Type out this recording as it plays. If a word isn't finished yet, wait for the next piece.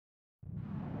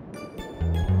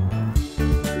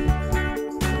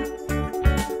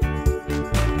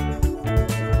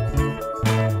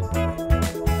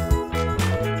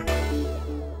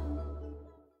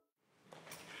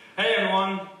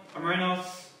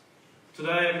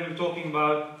Today I'm going to be talking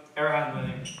about error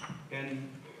handling in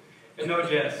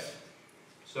Node.js.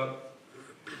 So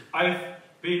I've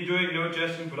been doing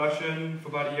Node.js in production for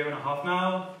about 1.5 years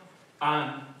now,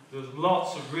 and there's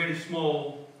lots of really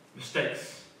small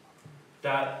mistakes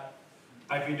that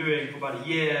I've been doing for about 1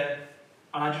 year,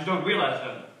 and I just don't realize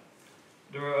them.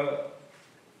 There are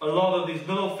a lot of these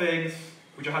little things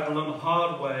which I had to learn the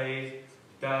hard way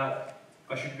that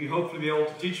I should hopefully be able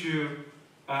to teach you,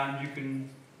 and you can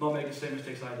not make the same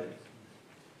mistakes I did.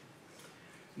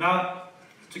 Now,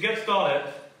 to get started,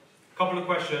 a couple of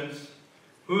questions.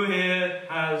 Who here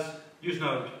has used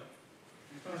Node?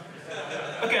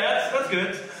 Okay, that's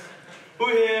good. Who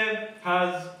here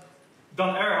has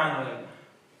done error handling?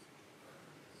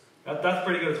 That's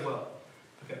pretty good as well.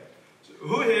 Okay. So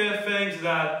who here thinks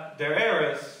that their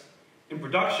errors in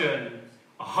production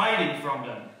are hiding from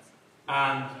them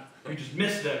and you just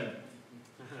miss them?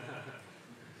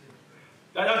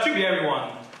 That should be everyone.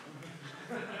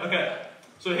 Okay,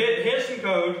 so here's some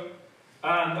code,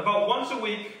 and about once a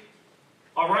week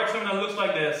I'll write something that looks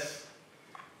like this.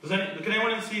 Can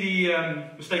anyone see the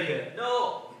mistake here?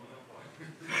 No!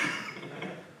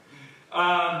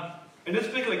 In this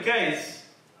particular case,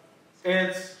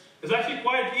 it's actually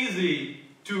quite easy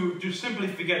to just simply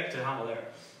forget to handle errors.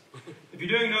 If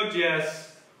you're doing Node.js,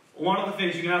 one of the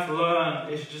things you're going to have to learn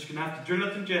is you're just going to have to drill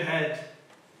it into your head.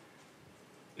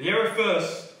 The error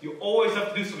first, you always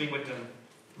have to do something with them.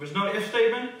 If there's no if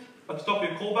statement at the top of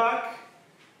your callback,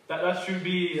 that should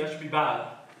be bad.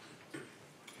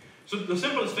 So the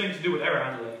simplest thing to do with error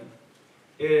handling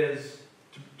is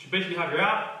to basically have your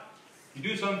app, you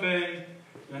do something,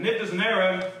 and if there's an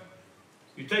error,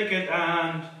 you take it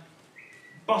and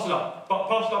pass it up.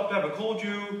 Pass it up to whoever called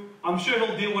you. I'm sure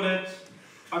he'll deal with it.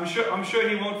 I'm sure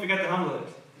he won't forget to handle it.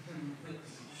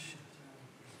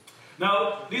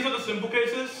 Now, these are the simple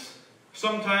cases.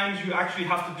 Sometimes you actually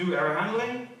have to do error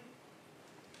handling.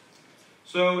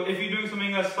 So if you're doing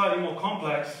something that's slightly more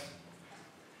complex,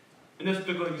 in this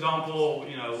particular example,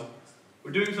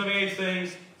 we're doing something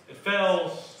async, it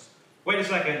fails, wait a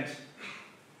second.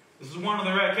 This is one of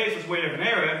the rare cases where you have an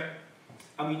error,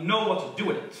 and we know what to do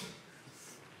with it.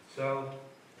 So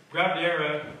grab the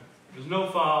error, there's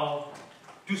no file,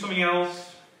 do something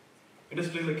else. In this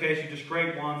particular case, you just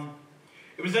create one.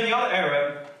 If there's any other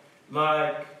error,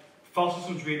 like file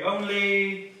systems read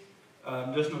only,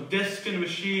 there's no disk in the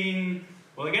machine,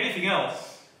 or like anything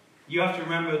else, you have to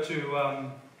remember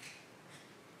to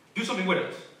do something with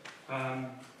it. In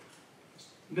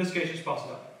this case, just pass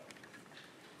it up.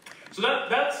 So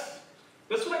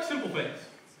that's like simple things.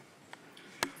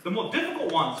 The more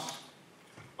difficult ones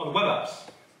are the web apps.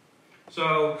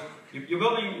 So you're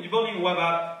building a web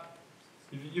app.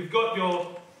 You've got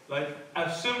your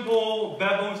as simple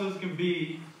bare bones as can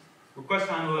be request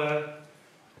handler.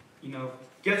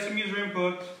 Get some user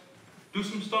input, do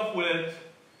some stuff with it,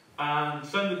 and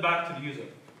send it back to the user.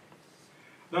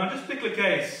 Now in this particular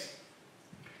case,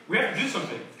 we have to do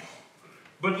something,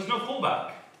 but there's no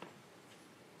fallback.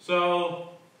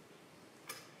 So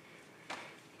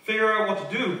figure out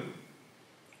what to do.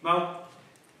 Now,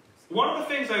 one of the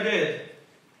things I did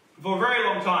for a very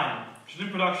long time, which is in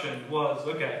production, was,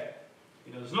 okay,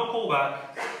 there's no callback,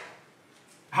 it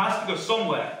has to go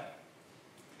somewhere.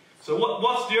 So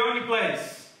what's the only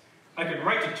place I can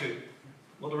write it to?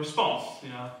 Well, the response,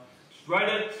 just write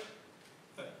it.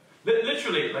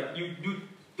 Literally,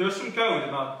 there's some code in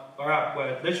our app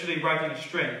where it's literally writing a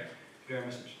string to your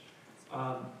message.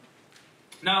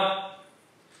 Now,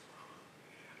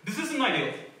 this isn't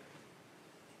ideal.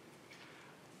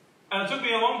 And it took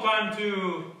me a long time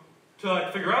to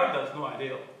figure out that's not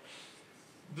ideal.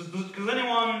 Does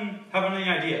anyone have any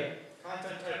idea?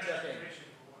 Content type checking.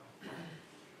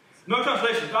 No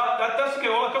translation. That's okay.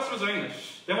 All our customers are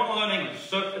English. They want to learn English,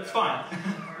 so it's fine.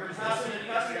 But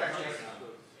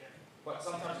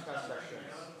sometimes you pass back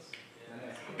strings.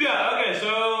 Yeah, okay,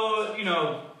 so,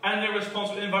 and the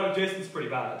response to invalid JSON is pretty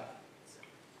bad.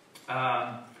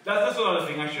 That's another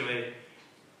thing, actually.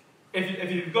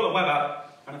 If you've got a web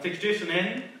app and it takes JSON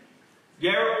in, the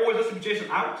error always has to be JSON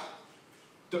out.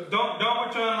 Don't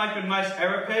return a nice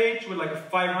error page with a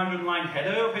 500-line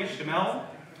header of HTML.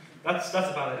 That's a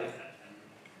bad idea.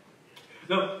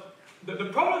 Now, the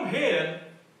problem here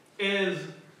is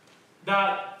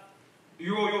that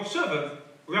your server,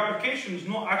 your application is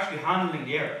not actually handling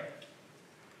the error.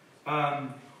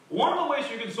 One of the ways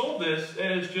you can solve this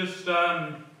is just,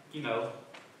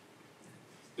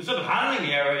 instead of handling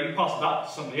the error, you pass it up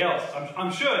to somebody else.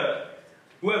 I'm sure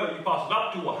whoever you pass it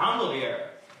up to will handle the error.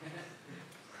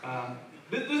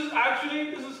 This is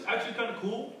actually kind of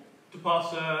cool to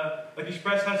pass.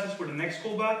 Express has this for the next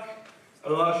callback.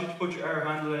 It allows you to put your error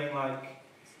handling like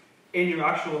in your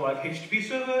actual like HTTP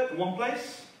server in one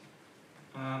place,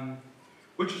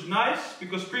 which is nice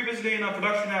because previously in our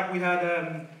production app we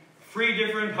had 3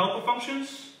 different helper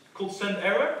functions called send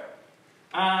error,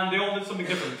 and they all did something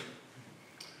different.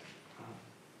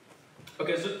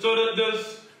 Okay, so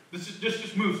this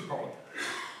just moves the problem.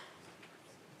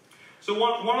 So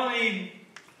one of the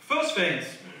first things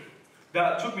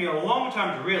that took me a long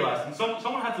time to realize, and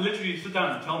someone had to literally sit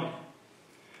down and tell me,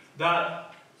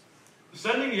 that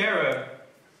sending the error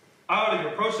out of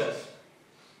your process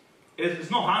is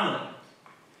not handling.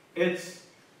 It's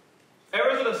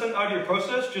errors that are sent out of your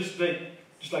process just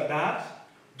like that.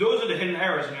 Those are the hidden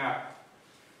errors in your app.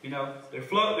 You know, they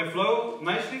flow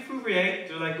nicely through Create.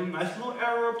 They're like nice little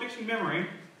error objects in memory.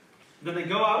 Then they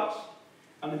go out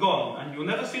and they're gone, and you'll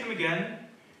never see them again,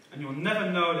 and you'll never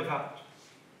know they've happened.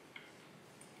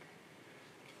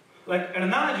 Like an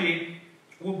analogy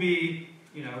would be,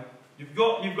 you know, you've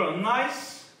got a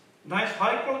nice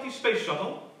high quality space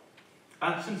shuttle,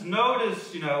 and since Node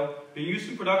is, you know, being used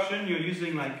in production, you're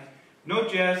using like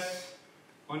Node.js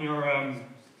on your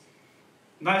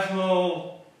nice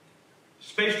little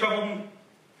space travel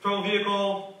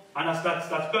vehicle, and that's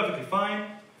perfectly fine.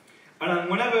 And then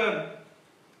whenever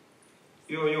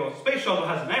your space shuttle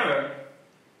has an error,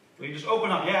 you just open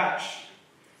up the hatch,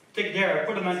 take the error,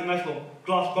 put it in a nice little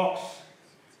glass box,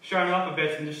 shine it up a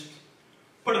bit, and just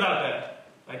put it out there.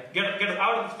 Like get it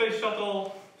out of the space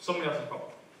shuttle, somebody else's problem.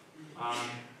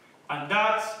 And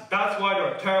that's why there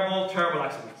are terrible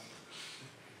accidents.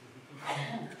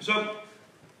 So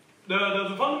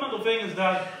the fundamental thing is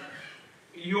that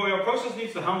your process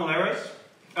needs to handle errors,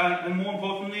 and more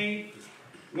importantly,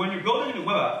 when you're building a new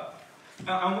web app,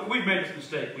 and we've made this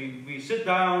mistake. We sit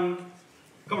down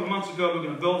a couple of months ago. We're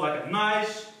going to build like a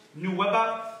nice new web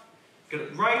app, get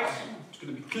it right. It's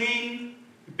going to be clean.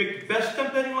 We pick the best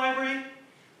templating library,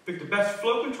 pick the best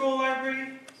flow control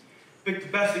library, pick the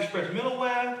best express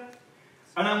middleware,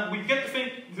 and then we got to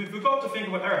think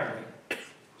about error handling.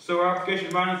 So our application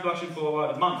ran in production for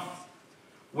about a month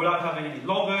without having any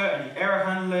logger, any error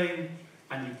handling,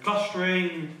 any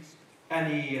clustering,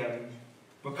 any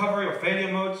recovery or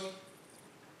failure modes.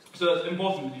 So it's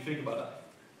important that you think about that.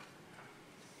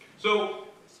 So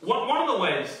one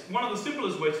of the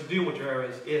simplest ways to deal with your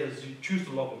errors is you choose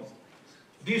to log them.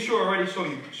 These already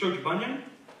showed you Bunyan.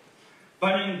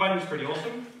 Bunyan's pretty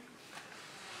awesome.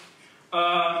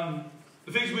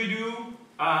 The things we do,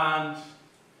 and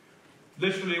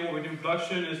literally what we do in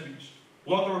production, is we just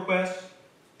log the request.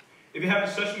 If you have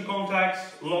the session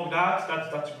contacts, log that.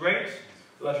 That's great.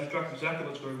 Allows you to track exactly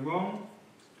what's going wrong.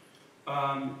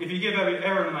 If you give every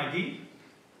error an ID,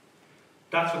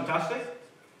 that's fantastic.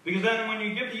 Because then when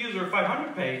you give the user a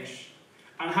 500 page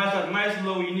and it has that nice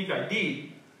little unique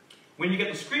ID, when you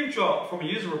get the screenshot from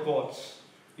your user reports,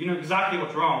 you know exactly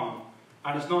what's wrong.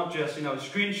 And it's not just, you know, a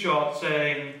screenshot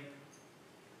saying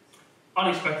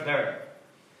unexpected error.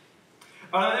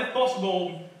 And if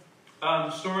possible,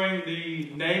 storing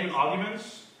the name and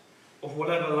arguments of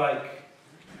whatever like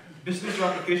business or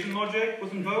application logic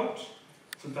was invoked.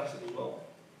 Fantastic as well.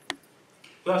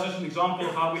 So that's just an example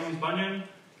of how we use Bunyan.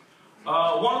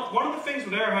 One of the things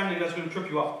with error handling that's going to trip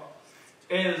you up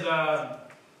is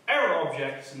error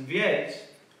objects in V8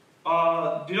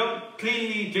 they don't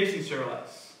cleanly JSON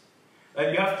serialize.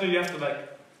 You have to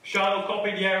like shadow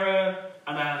copy the error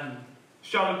and then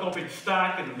shadow copy the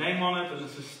stack and the name on it, and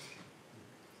it's just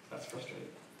that's frustrating.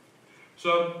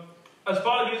 So as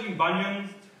part of using Bunyan,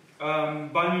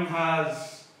 Bunyan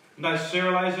has nice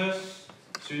serializers.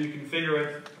 So you configure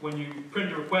it when you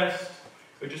print a request,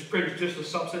 it just prints just the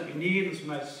subset you need and some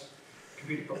nice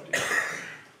computer properties.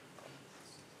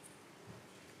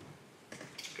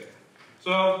 Okay.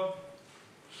 So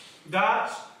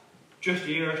that's just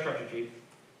the error strategy.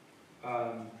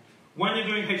 When you're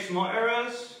doing HTML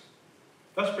errors,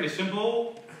 that's pretty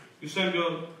simple. You send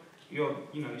you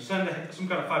send some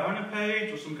kind of 500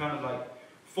 page or some kind of like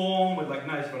form with like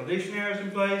nice validation errors in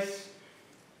place.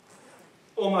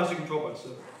 All nicely controlled by the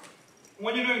server.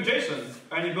 When you're doing JSON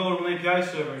and you build an API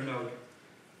server in Node,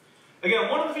 again,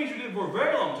 one of the things we did for a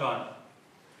very long time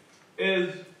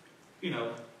is, you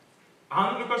know,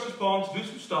 handle request response, do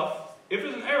some stuff. If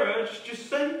there's an error, just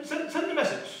send the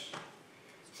message.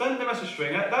 Send the message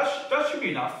string. That should be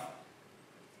enough.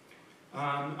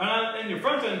 And then in your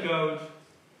front-end code,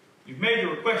 you've made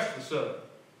your request to the server.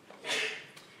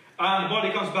 And the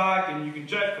body comes back and you can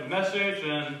check for the message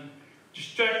and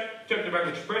just check the right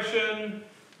expression,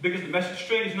 because the message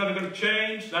string is never going to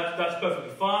change. That's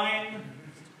perfectly fine.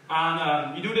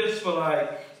 And you do this for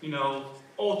like, you know,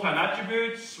 all time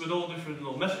attributes with all different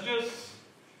little messages.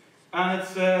 And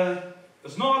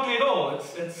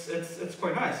it's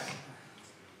quite nice.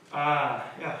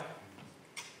 Yeah.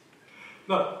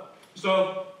 No.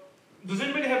 So, does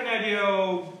anybody have any idea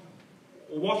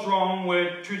what's wrong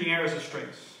with treating errors as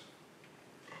strings?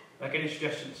 Like any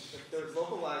suggestions? If they're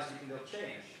localized, you can go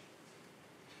change.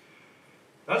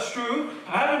 That's true.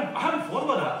 I haven't thought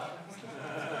about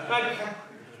that. Like,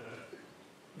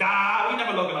 we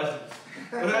never localize it.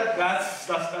 That's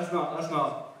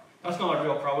not a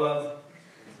real problem.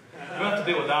 We don't have to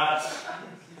deal with that.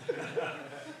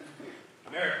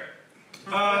 America.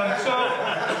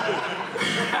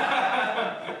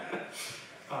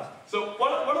 So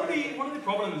one of the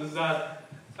problems is that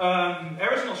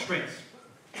errors are not strings,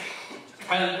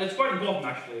 and it's quite important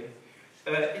actually.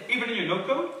 Even in your node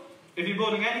code, if you're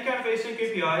building any kind of async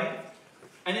API,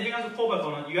 anything has a callback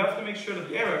on it, you have to make sure that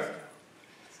the error,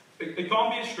 it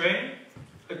can't be a string,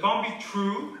 it can't be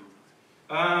true,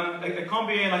 it can't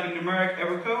be like a numeric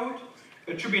error code,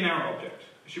 it should be an error object.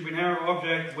 It should be an error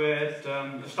object with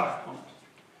a stack on it,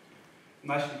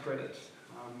 nicely created.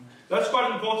 That's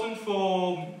quite important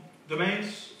for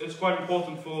domains, it's quite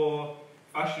important for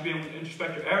actually being able to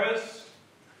introspect your errors.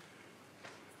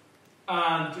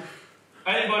 And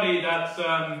anybody that's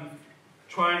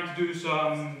trying to do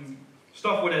some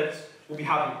stuff with it will be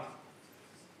happy.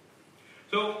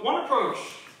 So one approach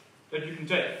that you can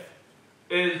take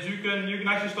is you can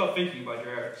actually start thinking about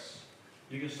your errors.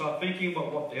 You can start thinking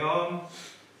about what they are.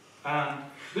 And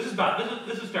this is bad.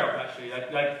 This is terrible actually.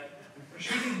 Like you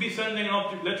shouldn't be sending an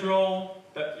object literal.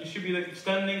 That you should be like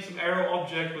extending some error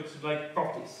object with some, like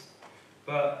properties.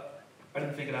 But I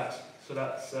didn't think of that. So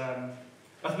that's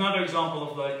another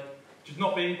example of like just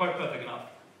not being quite perfect enough.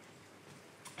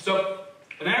 So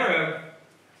an error,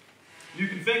 you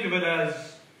can think of it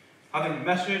as having a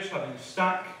message, having a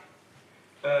stack.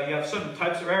 You have certain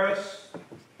types of errors,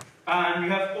 and you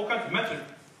have all kinds of method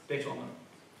data on them.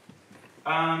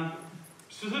 And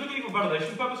specifically for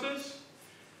validation purposes,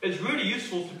 it's really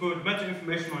useful to put meta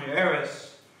information on your errors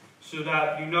so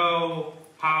that you know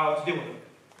how to deal with them.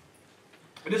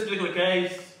 In this particular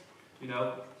case,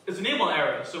 it's an email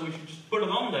error, so we should just put it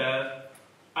on there,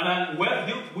 and then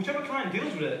whichever client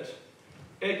deals with it,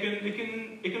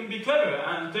 it can be clever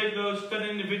and take those 10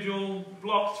 individual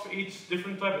blocks for each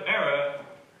different type of error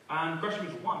and crush them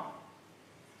into one.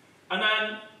 And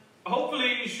then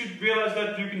hopefully you should realize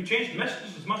that you can change the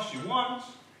messages as much as you want,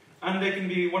 and they can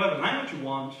be whatever language you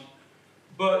want,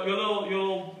 but your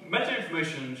little meta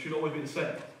information should always be the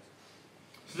same.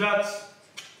 So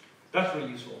that's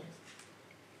really useful.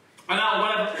 And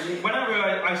now whenever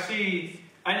I see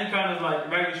any kind of like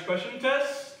regular expression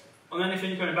test on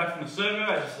anything coming back from the server,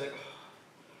 I just like,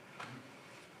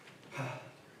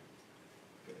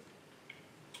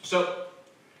 So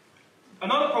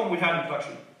another problem we had in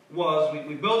production was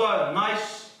we built out a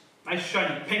nice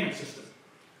shiny payment system.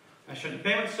 A shiny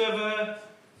payment server,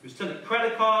 we still had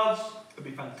credit cards, it'd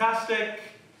be fantastic.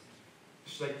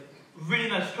 Just like really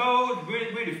nice code,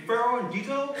 really thorough and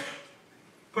detailed.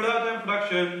 Put it out there in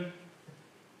production,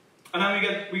 and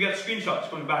then we get screenshots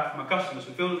coming back from our customers.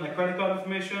 We filled in their credit card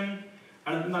information,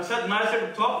 and I said nice at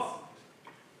the top,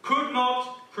 could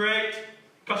not create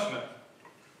customer.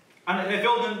 And they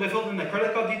filled in their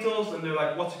credit card details, and they're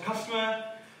like, what's a customer?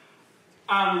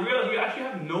 And we realized we actually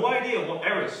have no idea what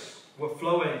errors were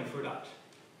flowing through that.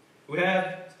 We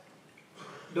had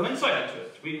no insight into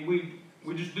it.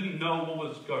 We just didn't know what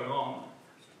was going on.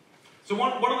 So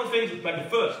one of the things, like the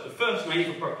first naive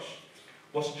approach,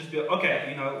 was to just be like,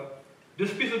 okay,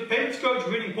 this piece of payments code is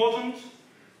really important.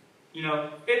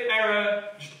 If error,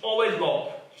 just always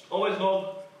log. Just always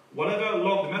log whatever,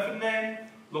 log the method name,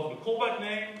 log the callback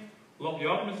name, log the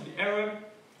arguments of the error,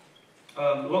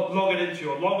 log it into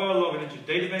your logger, log it into your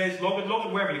database, log it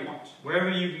wherever you want, wherever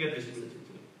you can get visibility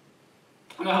into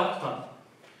it. And that helps a ton.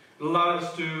 It allows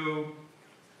us to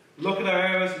look at our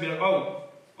errors and be like, oh,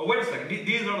 wait a second,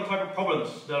 these are the type of problems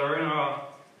that are in our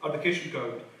application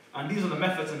code, and these are the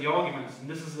methods and the arguments, and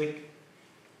this is like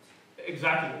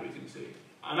exactly what we can see.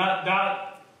 And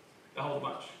that holds a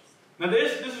bunch. Now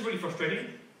this is really frustrating.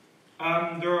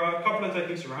 There are a couple of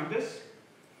techniques around this.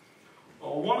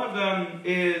 One of them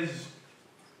is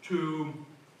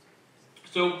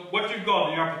so what you've got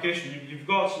in your application, you've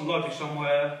got some logic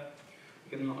somewhere,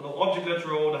 a little object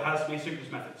literal that has some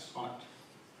asynchronous methods on it.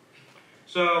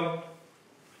 So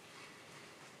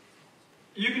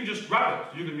you can just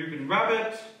wrap it. You can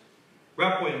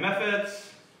wrap all your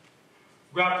methods,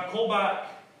 grab the callback,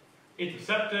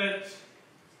 intercept it,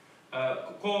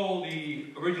 call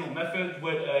the original method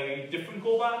with a different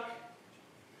callback,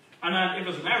 and then if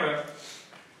there's an error,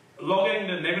 logging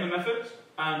the name of the method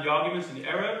and the arguments in the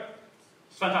error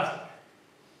is fantastic.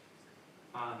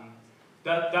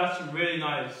 That's a really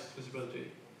nice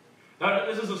visibility. Now,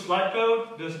 this is a slide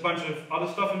code. There's a bunch of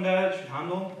other stuff in there it should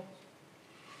handle.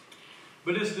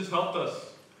 But this helped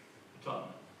us a ton.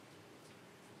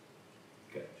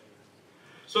 Okay.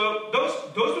 So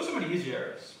those were some of the easy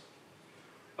areas.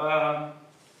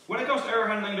 When it comes to error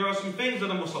handling, there are some things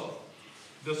that are more subtle.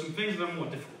 There's some things that are more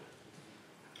difficult.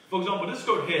 For example, this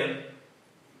code here,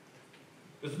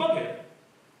 there's a bug here.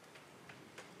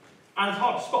 And it's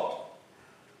hard to spot.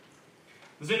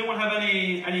 Does anyone have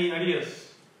any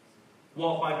ideas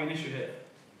what might be an issue here?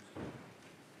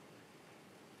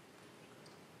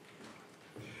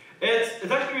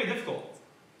 It's actually really difficult.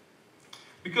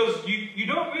 Because you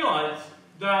don't realize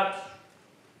that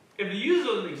if the user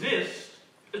doesn't exist,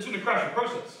 it's going to crash the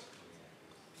process.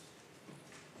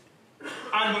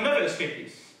 And we'll never escape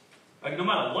these. Like, no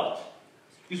matter what,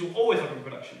 these will always happen in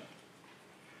production.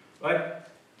 Like,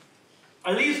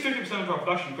 at least 50% of our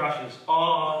production crashes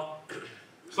are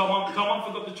someone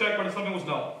forgot to check whether something was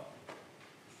null.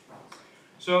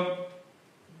 So,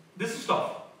 this is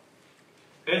tough.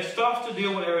 It's tough to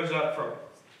deal with errors that throw.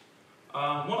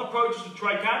 One approach is to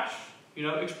try catch. You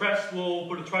know, Express will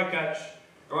put a try catch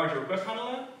around your request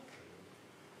handler.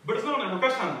 But it's not in a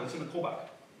request handler, it's in a callback.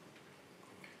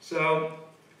 So,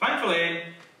 thankfully,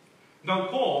 Node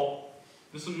Core,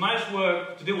 there's some nice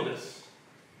work to deal with this.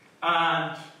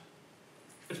 And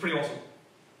it's pretty awesome.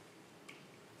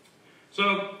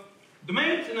 So,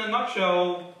 domains, in a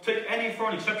nutshell, take any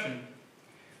thrown exception,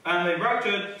 and they route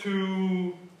it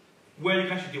to where you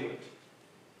can actually deal with it.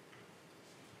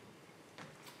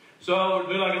 So,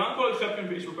 they're like an uncalled exception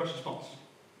for each request response.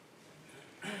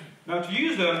 Now, to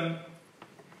use them,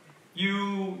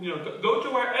 you go to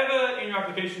wherever in your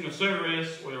application your server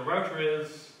is or your router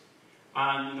is,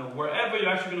 and wherever you're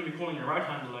actually going to be calling your route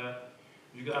handler,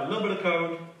 you add a little bit of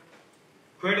code,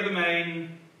 create a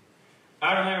domain,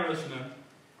 add an error listener,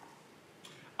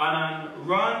 and then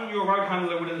run your route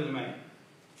handler within the domain.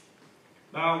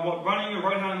 Now, what running your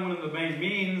route handler within the domain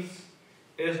means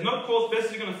is Node Core is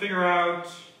basically going to figure out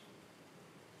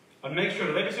and make sure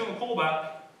that every single callback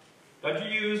that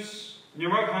you use in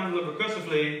your route handler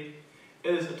recursively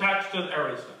is attached to the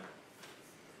error listener.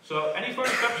 So any thrown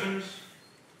exceptions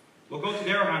will go to the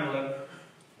error handler,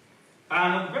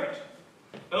 and it'll be great.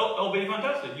 It'll be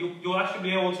fantastic. You'll actually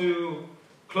be able to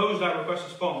close that request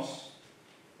response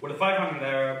with a 500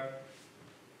 error.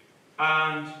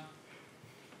 And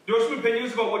there are some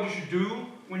opinions about what you should do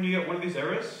when you get one of these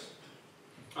errors.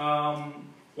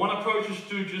 One approach is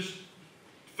to just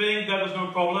think that there's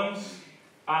no problems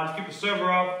and to keep the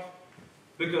server up,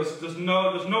 because there's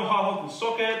no hard open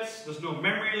sockets, there's no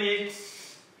memory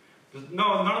leaks,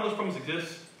 none of those problems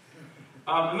exist.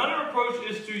 Another approach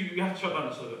is you have to shut down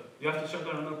the server. You have to shut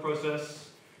down a node process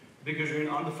because you're in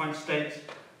an undefined state.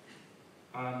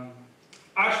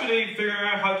 Actually figuring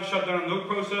out how to shut down a node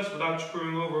process without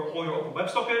screwing over all your open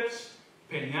WebSockets,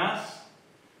 pain in the ass.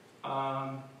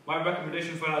 My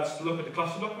recommendation for that is to look at the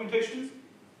cluster documentation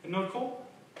in Node Core,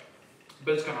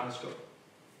 but it's kind of out of scope.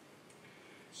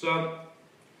 So,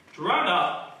 to round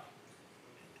up,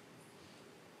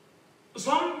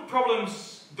 some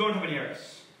problems don't have any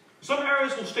errors. Some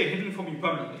errors will stay hidden from you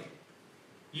permanently.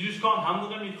 You just can't handle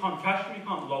them, you can't cache them, you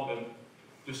can't log them.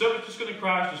 The server's just going to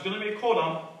crash, there's going to be a core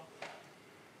dump,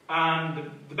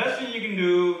 and the best thing you can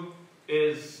do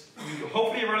is,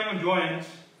 hopefully you're running on joint,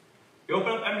 you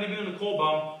open up MDB in the core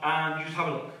bump, and you just have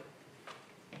a look.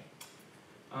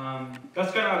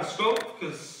 That's kind of out of scope,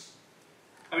 because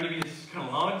MDB is kind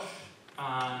of large,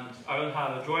 and I don't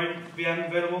have a joint VM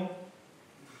available.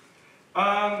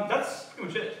 That's pretty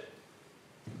much it.